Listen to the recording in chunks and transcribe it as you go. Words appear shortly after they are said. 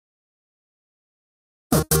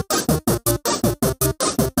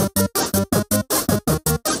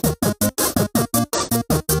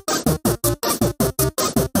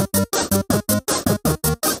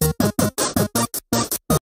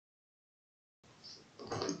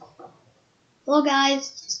Hello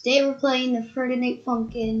guys, today we're playing the Friday Night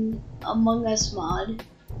Funkin Among Us mod,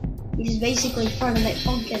 which is basically Friday Night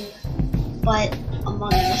Funkin, but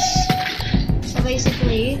Among Us. So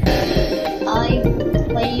basically, I played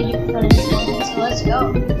Friday Night Funkin, so let's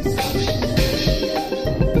go.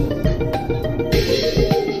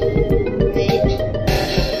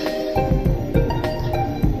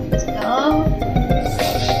 Let's go.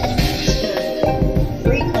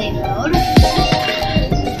 Free play mode.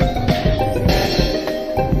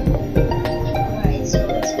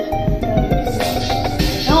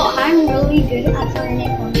 I'm really good at Friday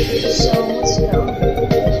Night Funkin, so let's go.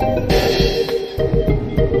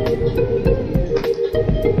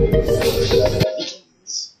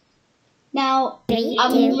 Now,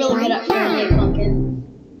 I'm really good at Friday Night Funkin.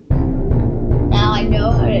 Now I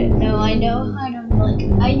know how to, like,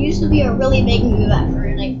 I used to be a really big noob at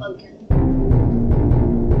Friday Night Funkin.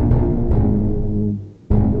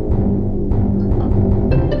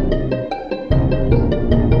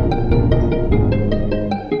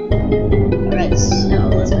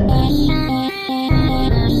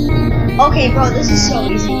 Okay, bro, this is so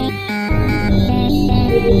easy.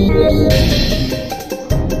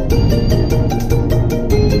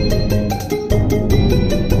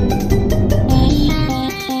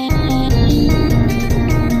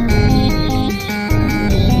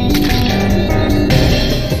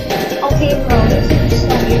 Okay, bro, this is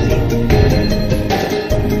so easy.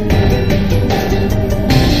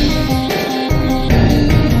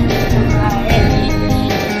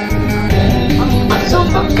 So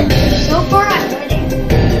far I'm winning.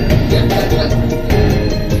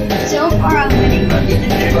 So far I'm winning.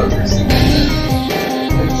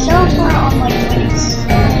 So far I'm like winning so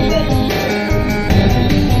good.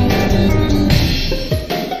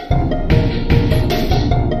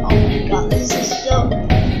 Oh my god, this is so...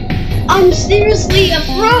 I'm seriously a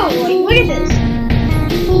pro! Like, look at this.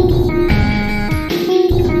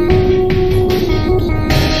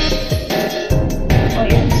 Oh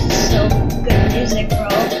yeah, this is so good music, bro.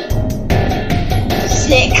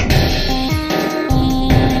 Sick.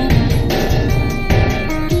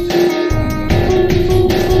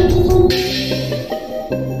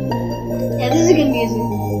 Yeah, this is good music.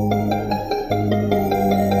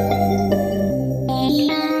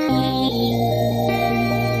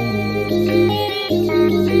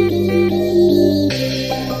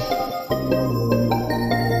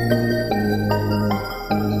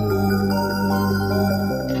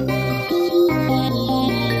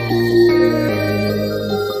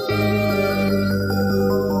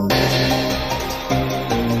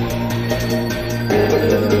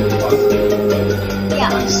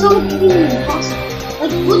 I'm so getting impossible.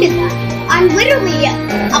 Like, look at that. I'm literally a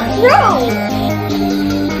pro!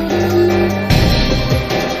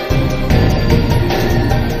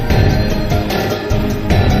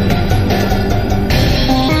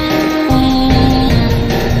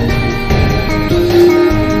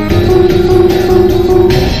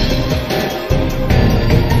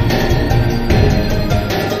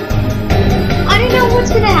 I don't know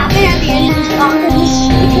what's gonna happen at the end of this conference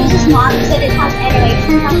because this mod said it has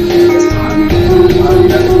animation happening this time.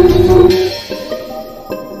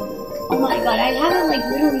 Oh my god, I haven't like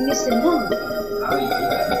literally missed a note. How do you do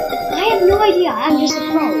that? I have no idea, I'm just a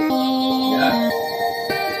pro. Yeah.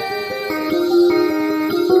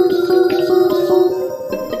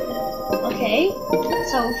 Okay,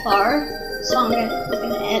 so far, song is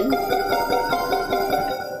gonna end.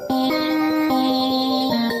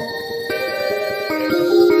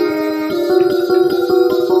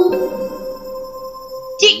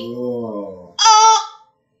 Whoa.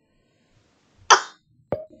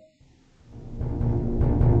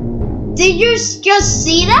 Did you just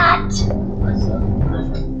see that? I saw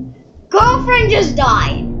girlfriend. Girlfriend just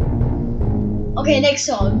died. Okay, next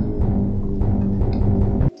song.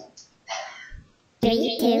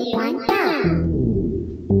 3, 2, 1, go!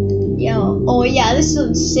 Yo, oh yeah, this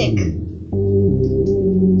one's sick.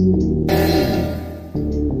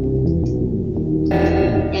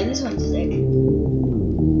 Yeah, this one's sick.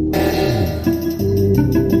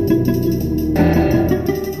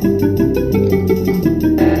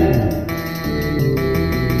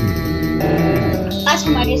 Last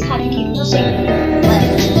time I just had to keep pushing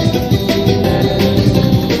buttons.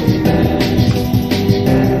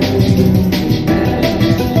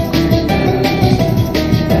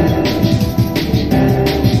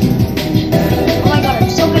 Oh my god, I'm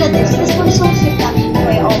so good at this. This one's so sick that I can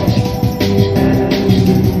play all of it.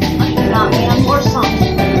 I cannot wait on more songs.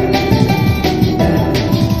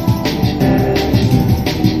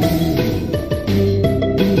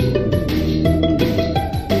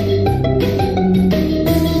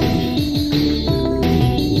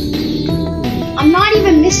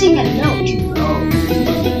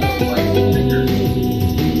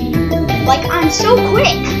 so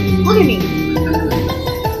quick. Look at me.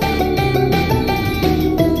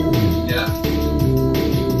 Yeah.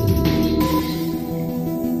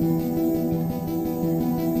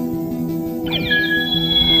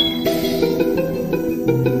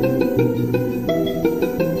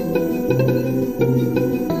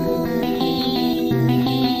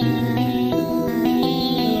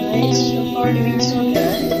 Alright, so far doing so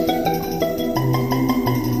good.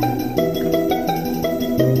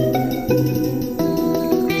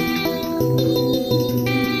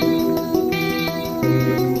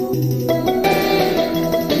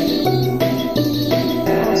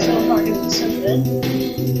 So far doing so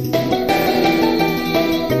good.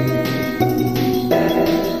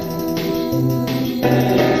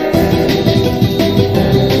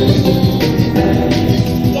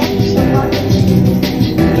 Yeah, so far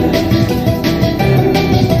doing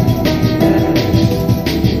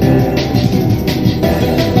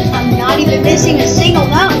I'm not even missing a single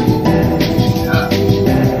note. Yeah.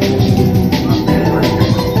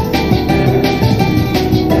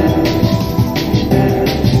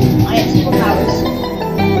 I have superpowers.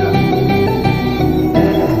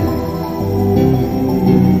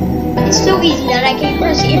 It's so easy that I can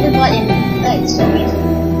press every button. It's so easy.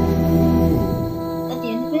 At the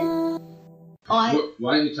end of it? Oh,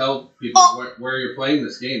 Why don't you tell people Oh. where you're playing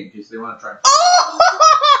this game in case they want to try?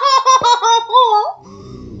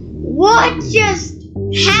 What just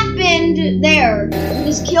happened there?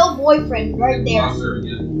 Just killed boyfriend right there. Imposter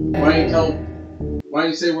again. Why don't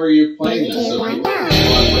you say where you're playing this so people want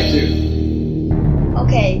to play too?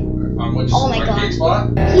 Okay, On which Oh my God. arcade spot?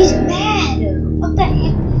 he's mad. What the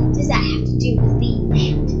heck does that have to do with being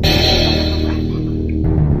mad?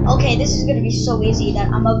 Okay, this is gonna be so easy that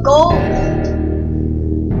I'm a gold.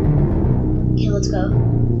 Okay, let's go.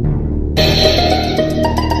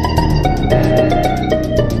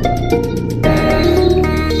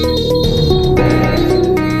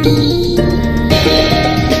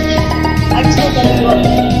 I just hope that it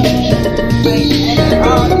works.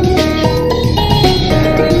 Right,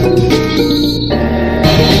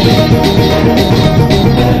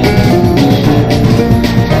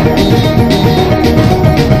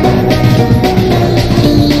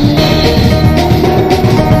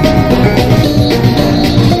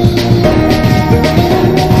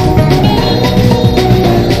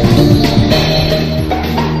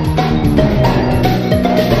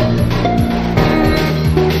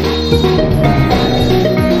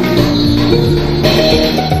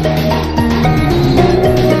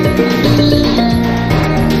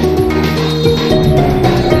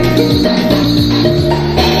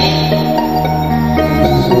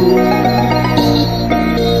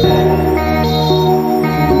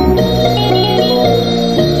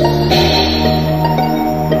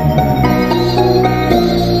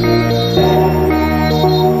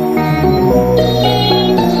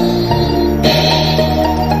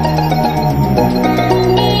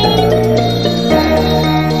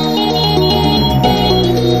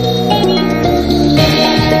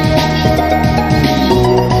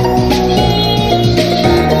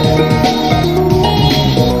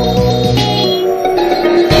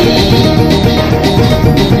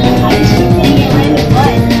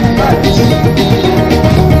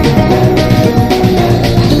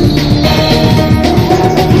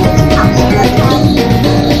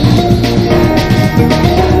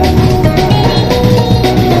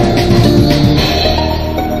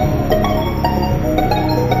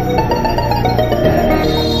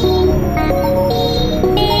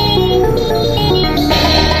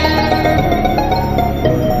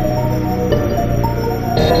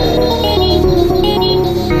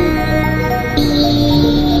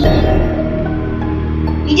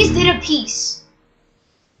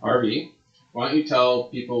 Harvey, why don't you tell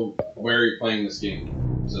people where you're playing this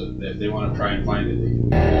game, so that if they want to try and find it,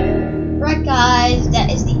 they can. Right, guys,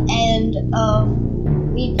 that is the end of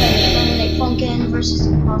me playing Friday Night Funkin versus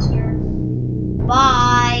Imposter.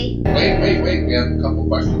 Bye. Wait, we have a couple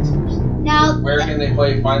questions first. Now, Where can they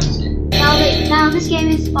find this game? now this game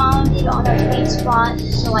is founded on Arcade Spot,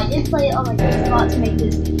 so I did play it on Arcade Spot to make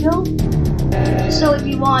this video. So if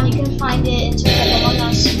you want, you can find it in search of Among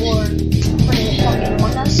Us or Friday Night Funkin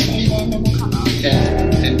Among Us, and then it will come out.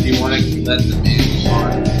 And do you want to let them in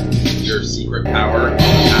on your secret power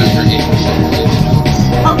after April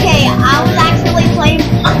 17th? Okay, I was actually playing.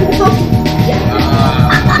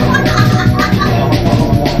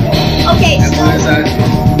 Okay, And so what is that?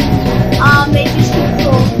 they just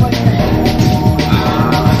control one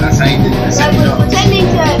That's how you did this. So I was pretending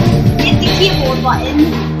to hit the keyboard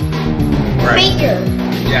button. Right. Faker.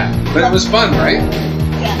 Yeah, but it was fun, right?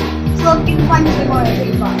 Yeah. So if you can find me more,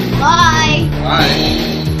 bye. Bye.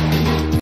 Bye.